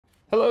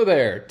Hello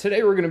there!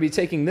 Today we're going to be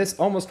taking this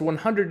almost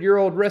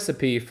 100-year-old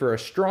recipe for a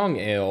strong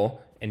ale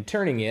and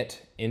turning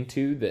it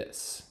into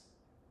this.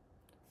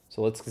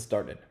 So let's get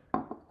started.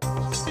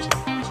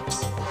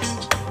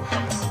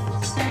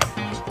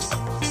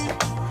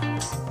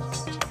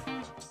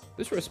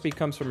 This recipe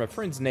comes from a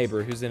friend's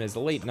neighbor who's in his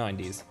late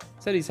 90s.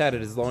 Said he's had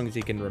it as long as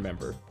he can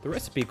remember. The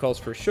recipe calls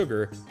for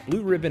sugar,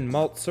 blue ribbon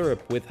malt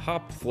syrup with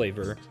hop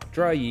flavor,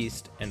 dry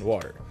yeast, and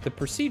water. The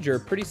procedure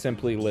pretty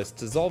simply lists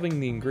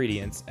dissolving the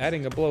ingredients,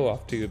 adding a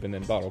blow-off tube, and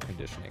then bottle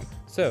conditioning.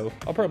 So,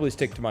 I'll probably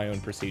stick to my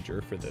own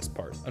procedure for this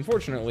part.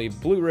 Unfortunately,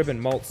 blue ribbon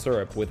malt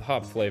syrup with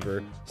hop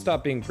flavor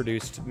stopped being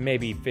produced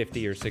maybe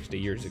 50 or 60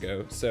 years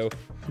ago, so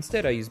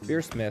instead I used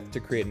Beersmith to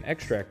create an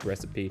extract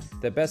recipe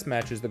that best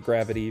matches the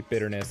gravity,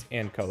 bitterness,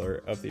 and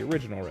color of the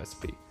original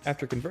recipe.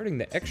 After converting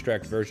the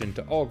extract version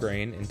to all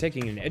grain and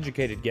taking an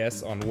educated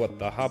guess on what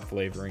the hop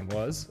flavoring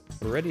was,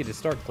 we're ready to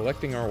start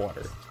collecting our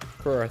water.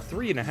 For our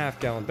 3.5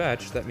 gallon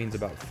batch, that means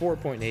about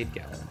 4.8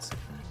 gallons.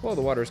 While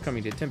the water is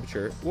coming to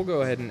temperature, we'll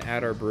go ahead and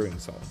add our brewing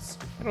salts.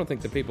 I don't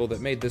think the people that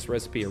made this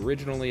recipe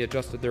originally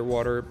adjusted their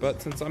water,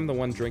 but since I'm the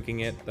one drinking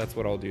it, that's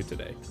what I'll do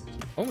today.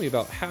 Only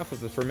about half of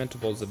the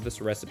fermentables of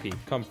this recipe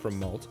come from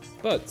malt,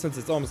 but since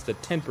it's almost a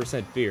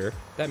 10% beer,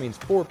 that means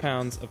 4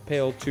 pounds of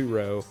pale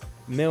 2-row,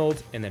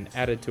 milled and then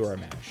added to our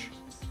mash.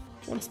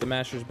 Once the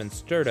mash has been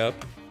stirred up,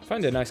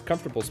 find a nice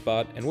comfortable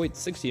spot and wait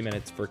 60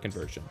 minutes for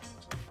conversion.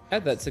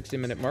 At that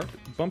 60-minute mark,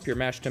 bump your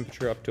mash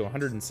temperature up to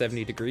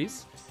 170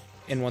 degrees,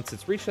 and once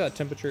it's reached that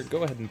temperature,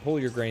 go ahead and pull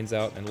your grains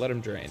out and let them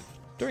drain.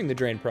 During the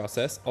drain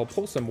process, I'll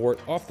pull some wort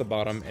off the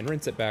bottom and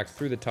rinse it back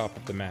through the top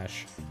of the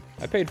mash.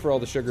 I paid for all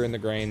the sugar in the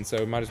grain,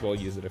 so might as well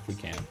use it if we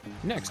can.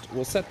 Next,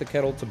 we'll set the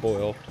kettle to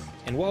boil,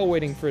 and while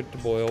waiting for it to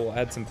boil, we'll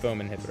add some foam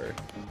inhibitor.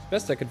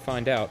 Best I could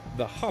find out,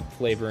 the hop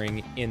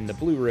flavoring in the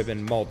blue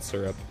ribbon malt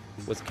syrup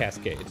was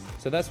Cascade,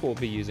 so that's what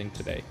we'll be using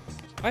today.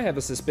 I have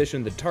a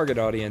suspicion the target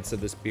audience of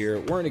this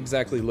beer weren't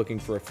exactly looking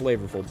for a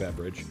flavorful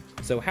beverage,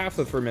 so half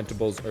the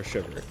fermentables are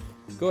sugar.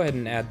 Go ahead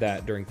and add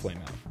that during flame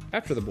out.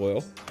 After the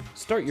boil,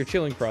 start your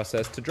chilling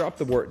process to drop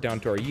the wort down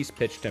to our yeast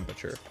pitch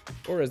temperature,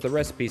 or as the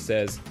recipe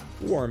says,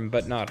 warm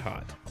but not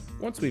hot.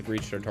 Once we've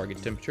reached our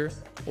target temperature,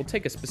 we'll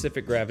take a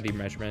specific gravity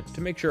measurement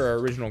to make sure our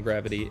original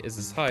gravity is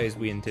as high as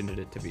we intended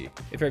it to be.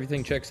 If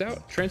everything checks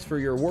out, transfer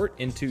your wort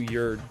into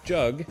your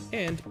jug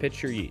and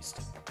pitch your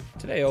yeast.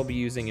 Today I'll be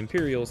using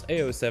Imperial's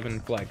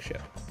A07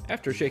 flagship.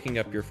 After shaking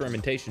up your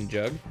fermentation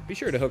jug, be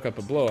sure to hook up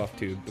a blow-off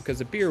tube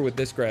because a beer with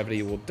this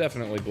gravity will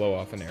definitely blow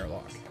off an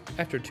airlock.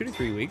 After 2 to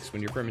 3 weeks,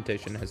 when your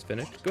fermentation has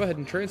finished, go ahead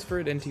and transfer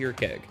it into your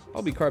keg.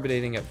 I'll be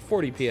carbonating at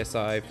 40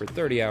 psi for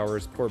 30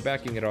 hours before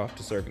backing it off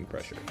to serving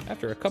pressure.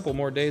 After a couple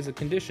more days of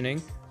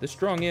conditioning, the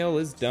strong ale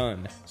is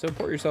done, so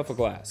pour yourself a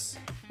glass.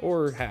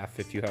 Or half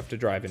if you have to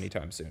drive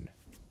anytime soon.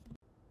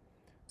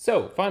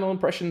 So, final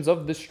impressions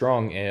of the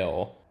strong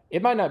ale.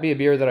 It might not be a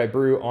beer that I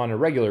brew on a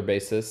regular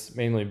basis,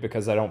 mainly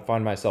because I don't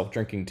find myself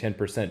drinking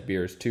 10%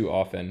 beers too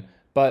often,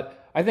 but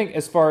I think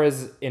as far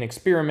as an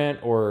experiment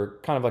or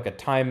kind of like a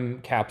time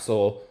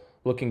capsule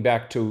looking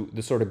back to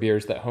the sort of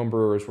beers that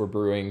homebrewers were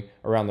brewing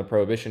around the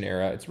Prohibition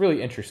era, it's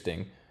really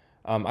interesting.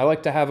 I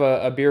like to have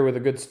a beer with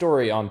a good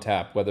story on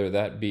tap, whether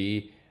that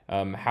be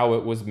how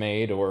it was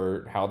made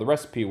or how the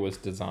recipe was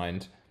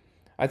designed.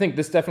 I think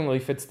this definitely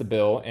fits the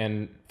bill,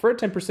 and for a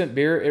 10%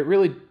 beer, it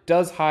really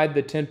does hide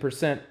the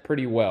 10%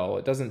 pretty well.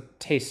 It doesn't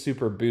taste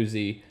super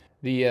boozy.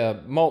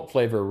 The malt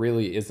flavor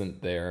really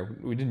isn't there.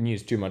 We didn't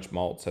use too much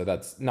malt, so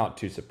that's not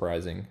too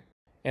surprising.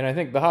 And I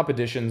think the hop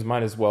additions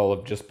might as well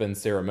have just been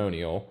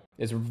ceremonial.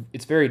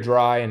 It's very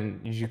dry,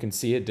 and as you can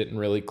see, it didn't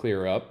really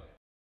clear up.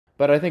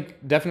 But I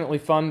think definitely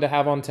fun to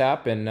have on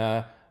tap, and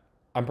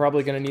I'm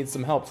probably going to need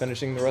some help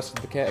finishing the rest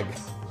of the keg.